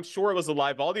I'm sure it was a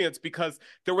live audience because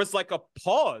there was like a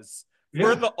pause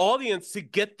for the audience to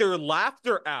get their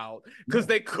laughter out because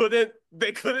they couldn't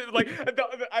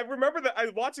I remember that I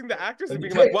was watching the actors and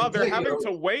being like, wow, they're having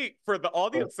to wait for the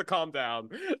audience to calm down.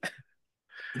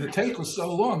 The take was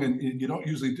so long, and you don't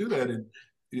usually do that in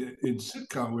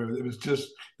sitcom where it was just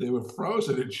they were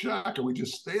frozen in shock, and we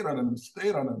just stayed on them and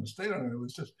stayed on them and stayed on them. It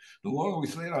was just the longer we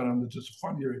stayed on them, the just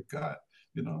funnier it got,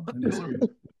 And Hillary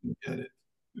didn't get it.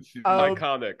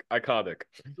 Iconic.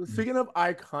 Speaking of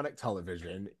iconic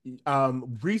television,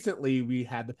 recently we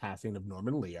had the passing of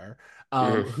Norman Lear,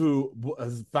 who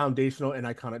was foundational in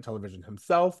iconic television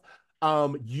himself.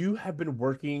 You have been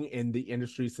working in the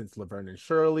industry since Laverne and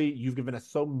Shirley. You've given us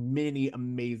so many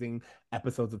amazing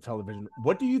episodes of television.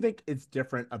 What do you think is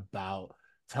different about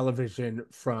television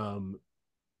from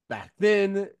back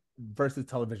then versus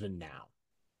television now?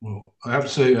 Well, I have to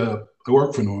say, I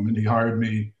worked for Norman. He hired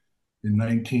me in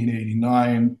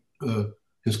 1989,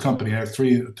 his company, Act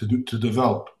 3, to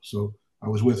develop. So I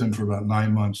was with him for about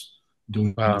 9 months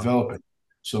doing developing.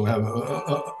 So I have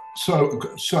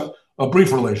a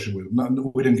brief relationship with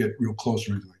him. We didn't get real close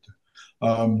or anything like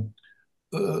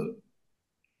that.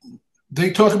 They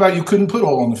talk about you couldn't put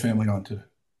All in the Family on today.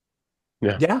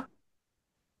 Yeah.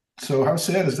 So how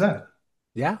sad is that?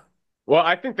 Yeah. Well,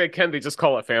 I think they can. They just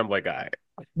call it Family Guy.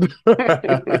 Well,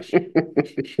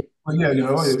 yeah,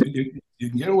 you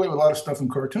can get away with a lot of stuff in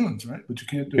cartoons, right? But you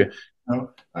can't do, and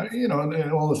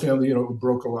All in the Family,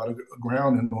 broke a lot of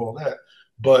ground and all that.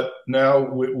 But now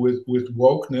with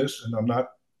wokeness, and I'm not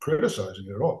criticizing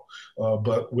it at all,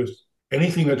 but with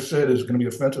anything that's said is going to be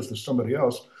offensive to somebody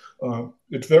else,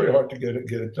 it's very hard to get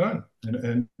it done.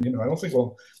 And I don't think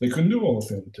they couldn't do All in the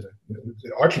Family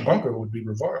today. Archie Bunker would be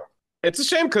reviled. It's a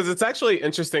shame because it's actually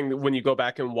interesting when you go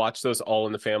back and watch those All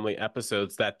in the Family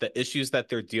episodes that the issues that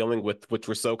they're dealing with, which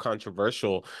were so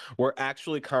controversial, were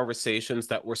actually conversations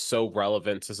that were so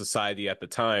relevant to society at the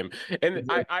time. And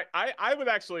I would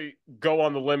actually go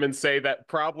on the limb and say that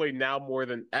probably now more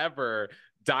than ever,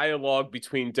 dialogue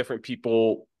between different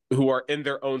people who are in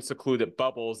their own secluded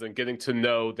bubbles and getting to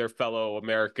know their fellow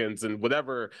Americans and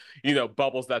whatever,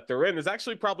 bubbles that they're in is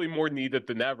actually probably more needed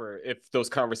than ever if those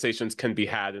conversations can be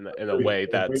had in a way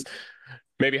that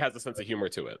maybe has a sense of humor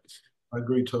to it. I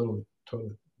agree totally.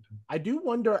 I do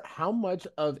wonder how much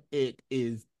of it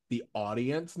is the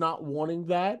audience not wanting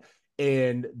that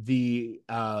and the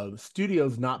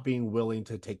studios not being willing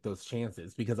to take those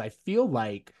chances, because I feel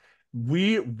like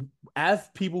we, as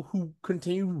people who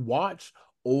continue to watch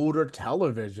older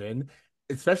television,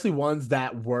 especially ones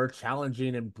that were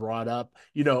challenging and brought up,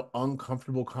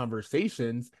 uncomfortable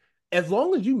conversations, as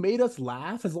long as you made us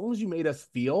laugh, as long as you made us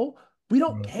feel, we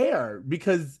don't care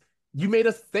because you made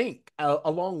us think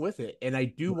along with it. And I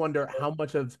do wonder how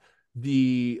much of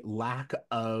the lack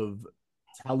of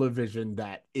television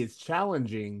that is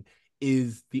challenging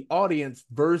is the audience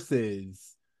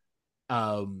versus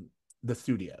the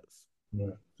studios. Yeah,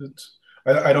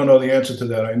 I don't know the answer to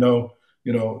that. I know,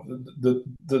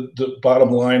 the bottom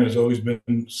line has always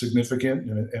been significant,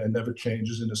 and it never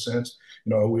changes in a sense.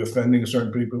 Are we offending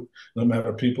certain people, no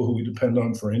matter people who we depend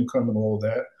on for income and all of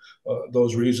that?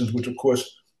 Those reasons, which of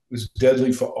course is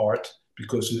deadly for art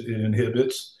because it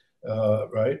inhibits,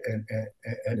 right,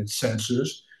 and it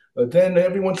censors. But then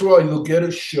every once in a while you'll get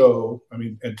a show. I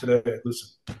mean, and today, listen,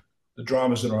 the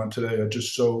dramas that are on today are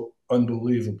just so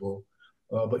unbelievable.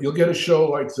 But you'll get a show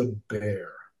like The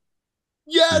Bear.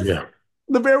 Yes. Yeah.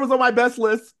 The Bear was on my best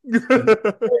list.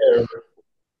 The Bear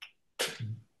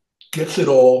gets it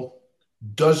all,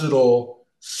 does it all,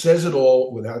 says it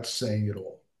all without saying it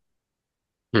all.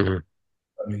 Mm-hmm.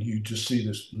 I mean, you just see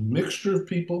this mixture of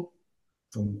people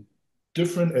from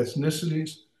different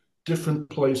ethnicities, different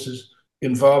places,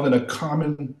 involved in a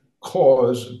common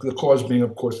cause, the cause being,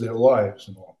 of course, their lives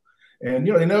and all. And,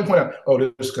 they never point out,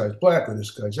 oh, this guy's black, or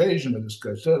this guy's Asian, or this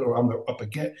guy's that, or I'm up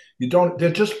again.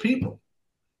 They're just people.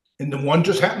 And the one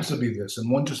just happens to be this,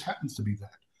 and one just happens to be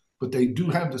that. But they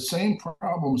do have the same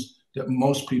problems that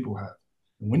most people have.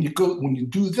 And when you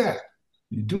do that,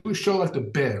 you do a show like The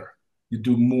Bear, you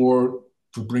do more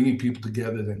for bringing people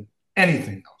together than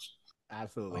anything else.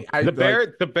 Absolutely.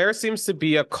 The Bear seems to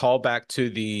be a callback to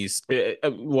these,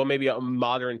 maybe a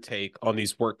modern take on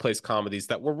these workplace comedies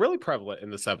that were really prevalent in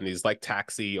the 70s, like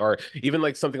Taxi, or even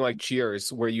like something like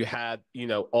Cheers, where you had,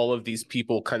 all of these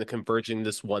people kind of converging in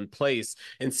this one place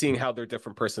and seeing how their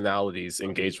different personalities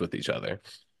engage with each other.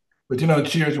 But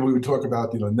Cheers, we would talk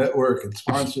about network and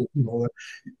sponsors and all that.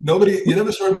 You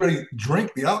never saw anybody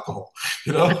drink the alcohol.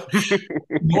 Norm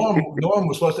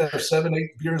was supposed to have 7-8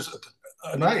 beers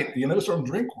a night. You never saw them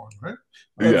drink one, right?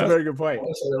 That's a very good point. I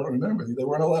don't remember. They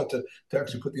weren't allowed to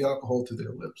actually put the alcohol to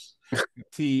their lips.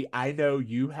 T, I know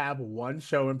you have one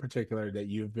show in particular that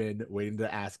you've been waiting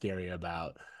to ask Gary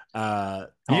about.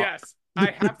 Yes,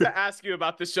 I have to ask you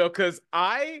about this show because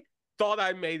I thought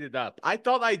I made it up. I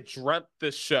thought I dreamt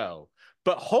this show.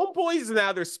 But Homeboys in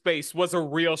Outer Space was a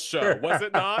real show, was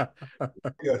it not?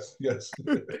 Yes.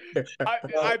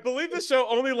 I believe the show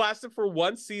only lasted for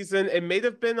one season. It may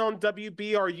have been on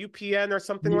WB or UPN or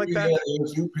something like that. It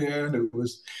was UPN. It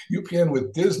was UPN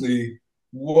with Disney.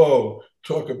 Whoa,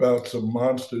 talk about some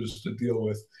monsters to deal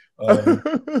with.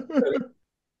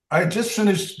 I just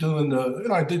finished doing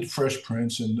I did Fresh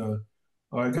Prince, and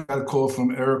I got a call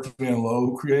from Eric Van Lowe,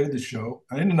 who created the show.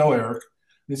 I didn't know Eric.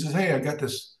 He says, hey, I got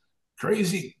this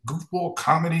crazy goofball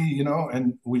comedy,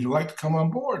 and would you like to come on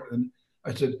board? And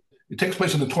I said, it takes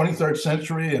place in the 23rd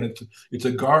century, and it's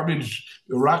a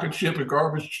rocket ship, a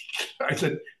garbage. I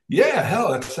said, yeah,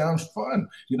 hell, that sounds fun.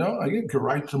 I could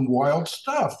write some wild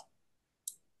stuff.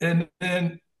 And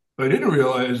then what I didn't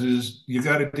realize is you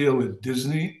got to deal with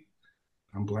Disney.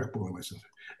 I'm blackballing myself.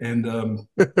 And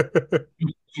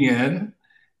UPN,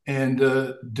 and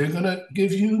they're going to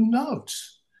give you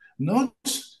notes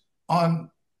on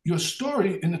your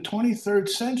story in the 23rd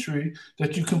century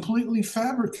that you completely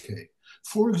fabricate.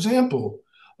 For example,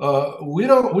 we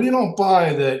don't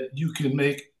buy that you can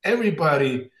make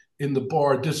everybody in the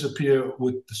bar disappear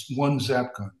with this one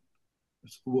zap gun.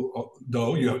 Well,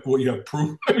 no, you have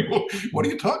proof. What are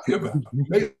you talking about?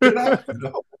 Make it up,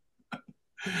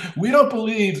 We don't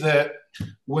believe that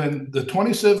when the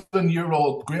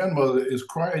 27-year-old grandmother is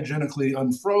cryogenically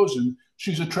unfrozen,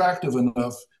 she's attractive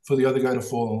enough for the other guy to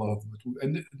fall in love with.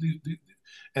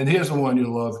 And here's the one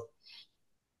you love.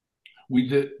 We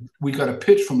got a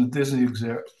pitch from the Disney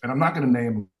exec, and I'm not going to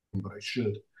name him, but I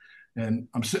should. And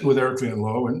I'm sitting with Eric Van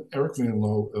Loo, and Eric Van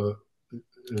Loo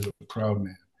is a proud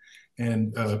man.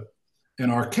 And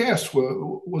our cast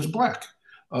was black.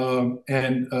 And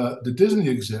the Disney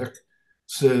exec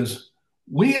says,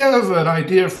 we have an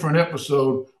idea for an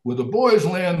episode where the boys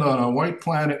land on a white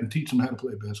planet and teach them how to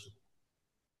play basketball.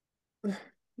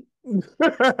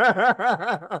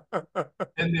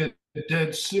 And they're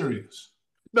dead serious.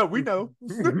 No, we know.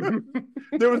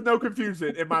 There was no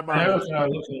confusion in my mind. Eric and I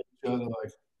looked at each other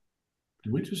like,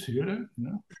 did we just hear that?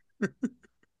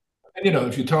 And,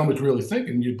 if you tell them it's really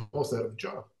thinking, you both have a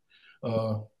job.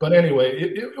 But anyway,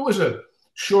 it was a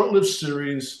short-lived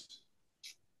series.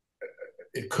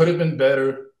 It could have been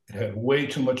better. It had way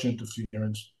too much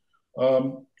interference.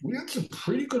 We had some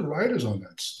pretty good writers on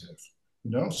that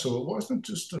staff, so it wasn't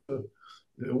just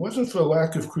it wasn't for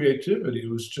lack of creativity. It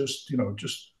was just,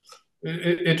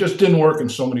 it just didn't work in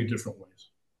so many different ways.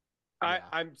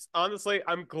 I'm honestly,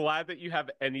 I'm glad that you have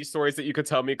any stories that you could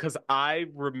tell me, because I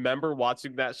remember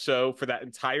watching that show for that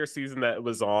entire season that it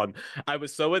was on. I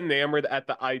was so enamored at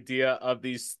the idea of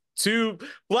these two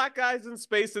black guys in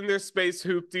space in their space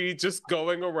hoopty, just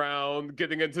going around,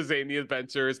 getting into zany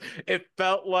adventures. It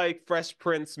felt like Fresh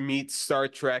Prince meets Star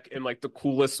Trek in like the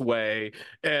coolest way.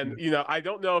 And, I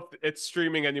don't know if it's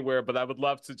streaming anywhere, but I would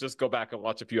love to just go back and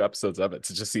watch a few episodes of it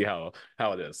to just see how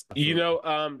it is.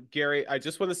 Absolutely. Gary, I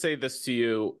just want to say this to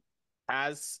you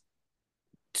as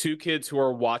two kids who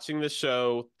are watching the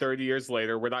show 30 years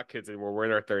later. We're not kids anymore. We're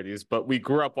in our 30s, but we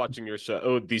grew up watching your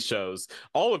show, these shows,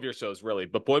 all of your shows really,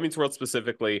 but Boy Meets World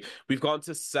specifically. We've gone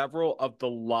to several of the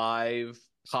live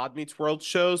Pod Meets World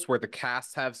shows where the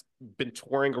cast have been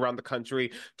touring around the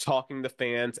country, talking to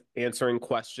fans, answering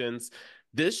questions.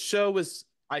 This show is,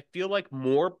 I feel like,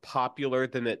 more popular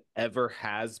than it ever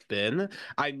has been.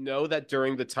 I know that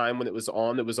during the time when it was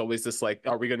on, it was always this like,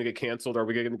 are we going to get canceled? Are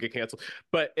we going to get canceled?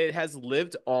 But it has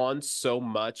lived on so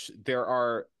much. There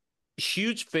are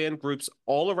huge fan groups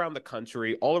all around the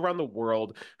country, all around the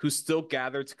world, who still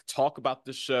gather to talk about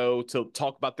the show, to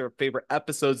talk about their favorite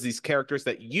episodes, these characters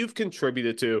that you've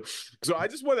contributed to. So I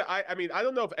just want to, I mean, I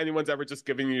don't know if anyone's ever just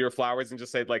giving you your flowers and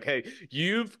just said like, hey,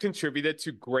 you've contributed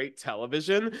to great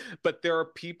television, but there are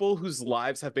people whose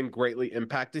lives have been greatly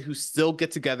impacted who still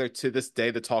get together to this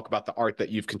day to talk about the art that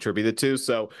you've contributed to.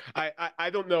 So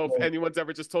I don't know if anyone's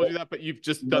ever just told you that, but you've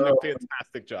just done a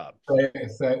fantastic job.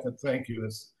 Thank you.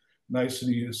 It's nice of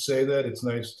you to say that. It's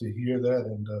nice to hear that,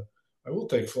 and I will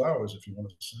take flowers if you want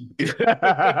to send it.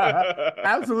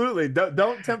 Absolutely.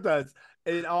 Don't tempt us.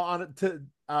 And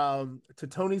to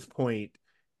Tony's point,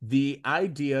 the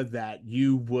idea that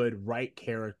you would write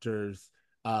characters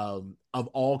of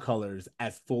all colors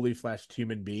as fully fleshed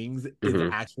human beings is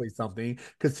actually something,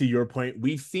 because to your point,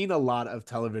 we've seen a lot of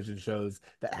television shows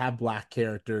that have black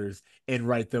characters and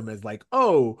write them as like,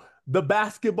 oh, the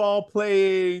basketball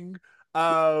playing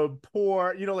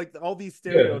poor, like all these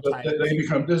stereotypes. Yeah, they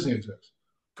become Disney execs.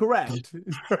 Correct. We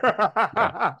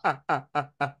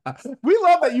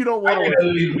love that you don't want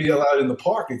to be allowed in the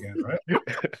park again, right?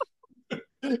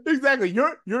 Exactly.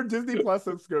 Your Disney Plus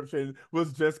subscription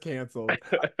was just canceled.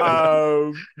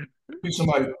 So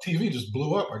my TV just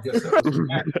blew up, I guess.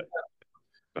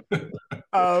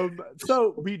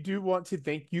 So we do want to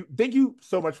thank you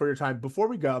so much for your time. Before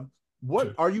we go,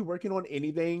 what are you working on?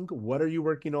 Anything? What are you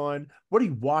working on? What are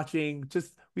you watching?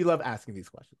 We love asking these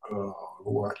questions. I'm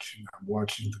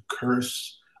watching The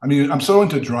Curse. I mean, I'm so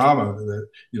into drama that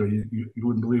you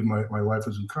wouldn't believe my life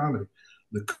is in comedy.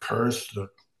 The Curse, the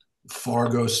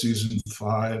Fargo season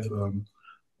 5.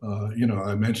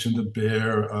 I mentioned The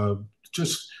Bear.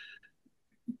 Just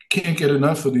can't get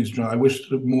enough of these dramas. I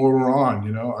wish more were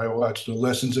on. I watched The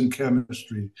Lessons in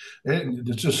Chemistry, and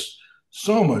there's just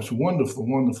so much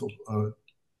wonderful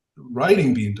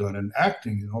writing being done and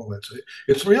acting and all that. So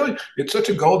it's such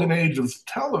a golden age of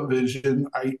television.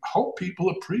 I hope people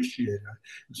appreciate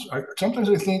it. Sometimes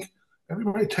I think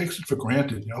everybody takes it for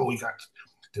granted.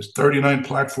 There's 39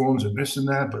 platforms and this and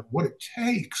that, but what it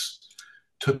takes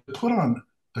to put on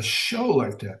a show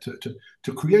like that,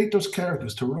 to create those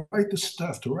characters, to write the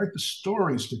stuff, to write the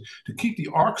stories, to keep the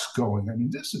arcs going. I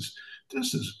mean, this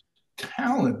is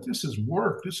talent, this is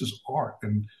work, this is art.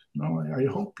 And I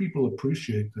hope people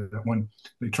appreciate that when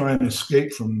they try and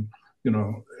escape from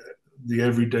the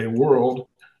everyday world,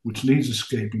 which needs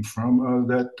escaping from,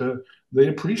 that they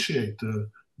appreciate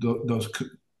those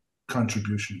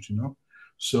contributions.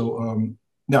 So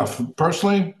now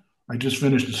personally, I just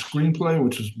finished a screenplay,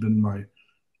 which has been my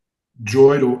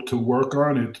joy to work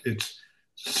on. It's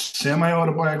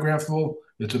semi-autobiographical.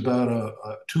 It's about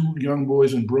two young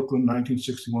boys in Brooklyn,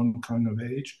 1961, coming of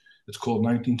age. It's called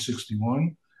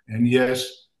 1961. And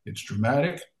yes, it's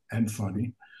dramatic and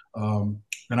funny. And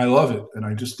I love it. And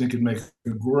I just think it makes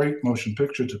a great motion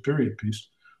picture. It's a period piece.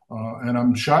 And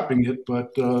I'm shopping it,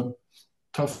 but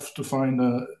tough to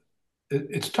find.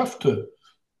 It's tough to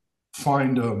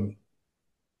find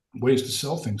ways to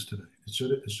sell things today.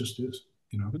 It just is,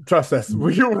 you know. Trust us,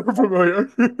 we're familiar.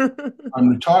 I'm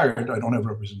retired. I don't have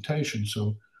representation,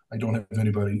 so I don't have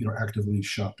anybody, you know, actively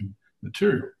shopping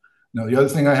material. Now, the other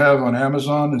thing I have on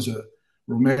Amazon is a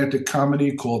romantic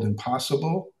comedy called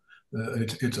Impossible.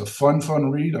 It's a fun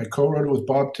read. I co-wrote it with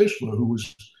Bob Tischler, who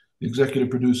was the executive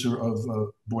producer of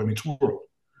Boy Meets World.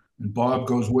 And Bob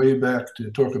goes way back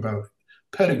to talk about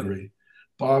pedigree.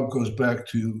 Bob goes back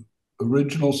to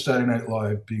original Saturday Night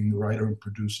Live, being the writer and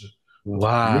producer.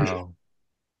 Wow.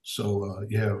 So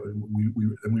yeah,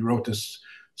 we wrote this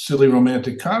silly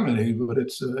romantic comedy, but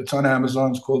it's on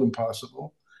Amazon. It's called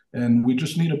Impossible, and we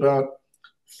just need about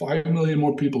 5 million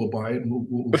more people to buy it, and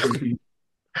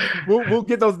we'll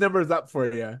get those numbers up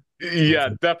for you. Yeah,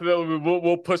 definitely.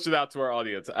 We'll push it out to our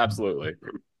audience. Absolutely.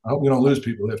 I hope we don't lose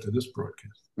people after this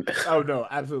broadcast. Oh no,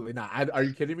 absolutely not. Are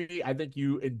you kidding me? I think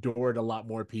you endured a lot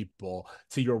more people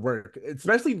to your work,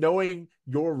 especially knowing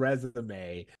your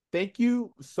resume. Thank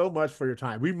you so much for your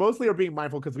time. We mostly are being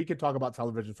mindful because we could talk about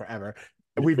television forever.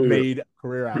 We've made a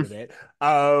career out of it.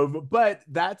 But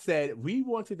that said, we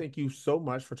want to thank you so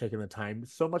much for taking the time,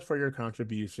 so much for your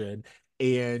contribution,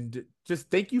 and just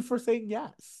thank you for saying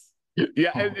yes.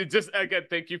 Yeah, and just again,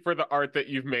 thank you for the art that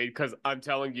you've made, because I'm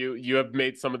telling you, you have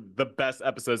made some of the best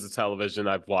episodes of television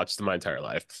I've watched in my entire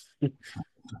life. I'm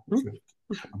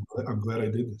glad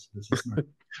I did this. This is nice.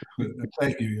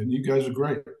 Thank you, and you guys are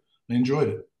great. I enjoyed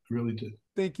it. I really did.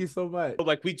 Thank you so much.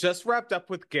 Like, we just wrapped up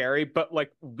with Gary, but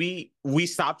like we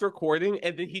stopped recording,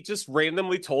 and then he just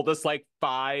randomly told us like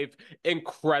 5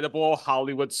 incredible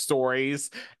Hollywood stories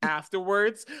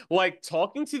afterwards. Like,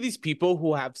 talking to these people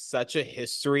who have such a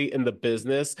history in the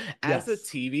business, as a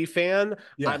TV fan,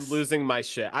 I'm losing my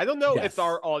shit. I don't know if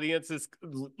our audience is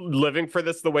living for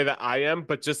this the way that I am,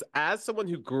 but just as someone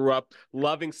who grew up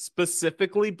loving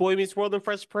specifically Boy Meets World and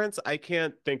Fresh Prince, I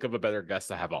can't think of a better guest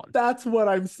to have on. That's what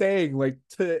I'm saying. Like,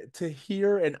 to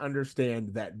hear and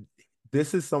understand that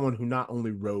this is someone who not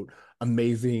only wrote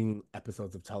amazing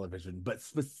episodes of television, but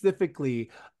specifically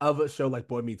of a show like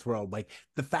Boy Meets World. Like,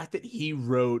 the fact that he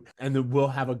wrote "And Then We'll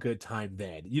Have a Good Time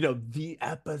Then," you know, the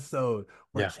episode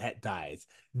where Chet dies,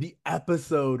 the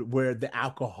episode where the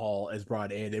alcohol is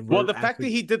brought in, and well, the fact that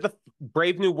he did the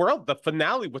Brave New World, the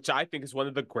finale, which I think is one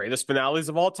of the greatest finales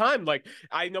of all time. Like,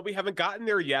 I know we haven't gotten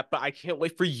there yet, but I can't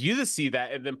wait for you to see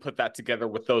that and then put that together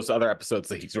with those other episodes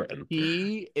that he's written.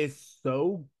 He is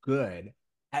so good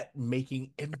at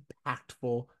making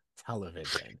impactful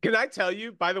television. Can I tell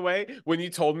you, by the way, when you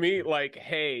told me, like,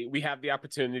 hey, we have the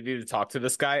opportunity to talk to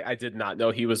this guy, I did not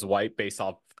know he was white based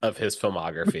off of his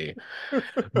filmography.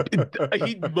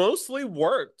 He mostly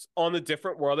worked on A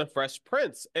Different World and Fresh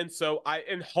Prince. And so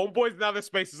and Homeboys and Other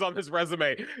Spaces on his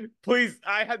resume. Please,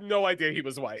 I had no idea he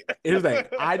was white. Here's the thing.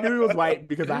 I knew he was white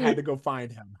because I had to go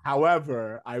find him.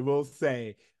 However, I will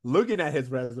say, looking at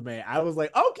his resume, I was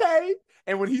like, okay.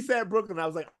 And when he said Brooklyn, I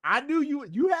was like, I knew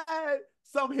you had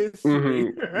some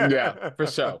history. Yeah, for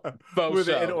sure. With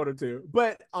it in order to.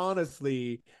 But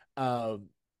honestly,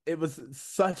 it was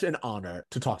such an honor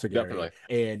to talk to Gary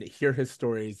and hear his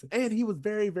stories. And he was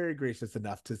very, very gracious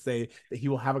enough to say that he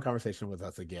will have a conversation with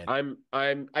us again.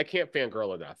 I can't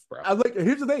fangirl enough, bro. I was like,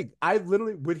 here's the thing. I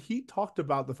literally, when he talked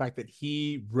about the fact that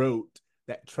he wrote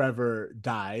that Trevor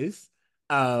dies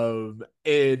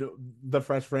in The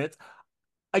Fresh Prince,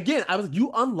 again, I was like,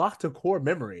 you unlocked a core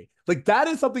memory. Like, that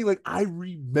is something like I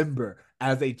remember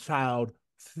as a child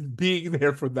being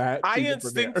there for that. I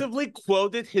instinctively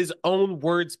quoted his own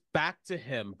words back to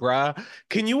him, bruh.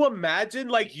 Can you imagine,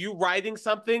 like, you writing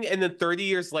something and then 30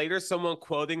 years later someone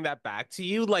quoting that back to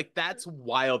you? Like, that's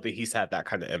wild that he's had that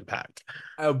kind of impact.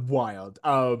 Wild.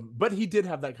 But he did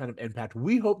have that kind of impact.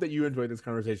 We hope that you enjoyed this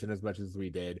conversation as much as we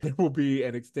did. There will be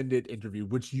an extended interview,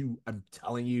 which I'm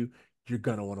telling you, you're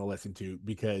gonna want to listen to,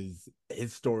 because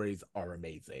his stories are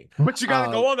amazing. But you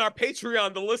gotta go on our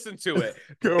Patreon to listen to it.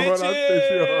 Go on our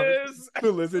Patreon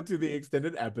to listen to the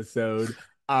extended episode.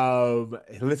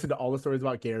 Listen to all the stories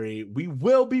about Gary. We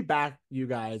will be back, you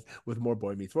guys, with more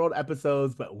Boy Meets World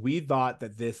episodes, but we thought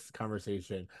that this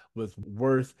conversation was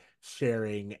worth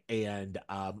sharing, and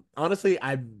honestly,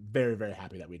 I'm very, very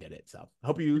happy that we did it. So I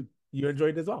hope you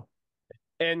enjoyed it as well.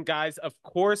 And guys, of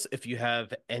course, if you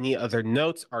have any other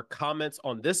notes or comments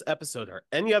on this episode or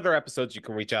any other episodes, you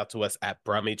can reach out to us at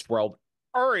brumhworld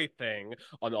everything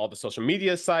on all the social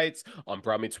media sites, on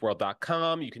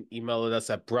browmeetsworld.com. You can email us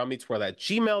at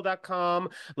browmeetsworld@gmail.com.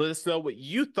 Let us know what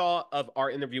you thought of our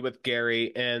interview with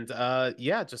Gary. And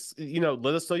just,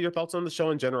 let us know your thoughts on the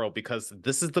show in general, because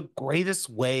this is the greatest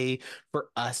way for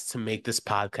us to make this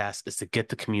podcast, is to get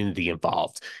the community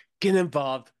involved. Get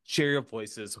involved, share your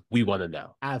voices. We want to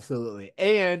know. Absolutely.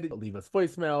 And leave us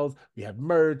voicemails. We have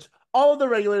merch, all the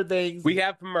regular things. We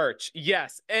have merch,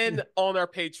 yes. And on our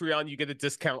Patreon, you get a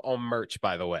discount on merch,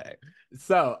 by the way.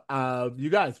 So,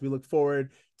 you guys, we look forward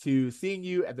to seeing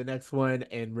you at the next one.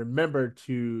 And remember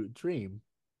to dream.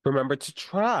 Remember to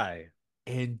try.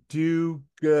 And do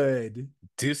good.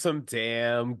 Do some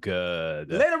damn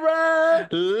good. Later, bro.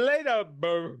 Later,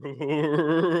 bros.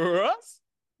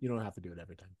 You don't have to do it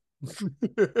every time.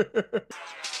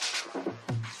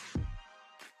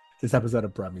 This episode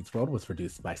of Bruh Meets World was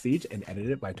produced by Siege and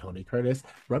edited by Tony Curtis.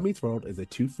 Bruh Meets World is a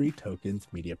 2 Free Tokens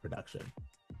media production.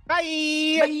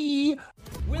 Bye. Bye.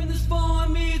 When this boy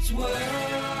meets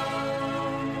world.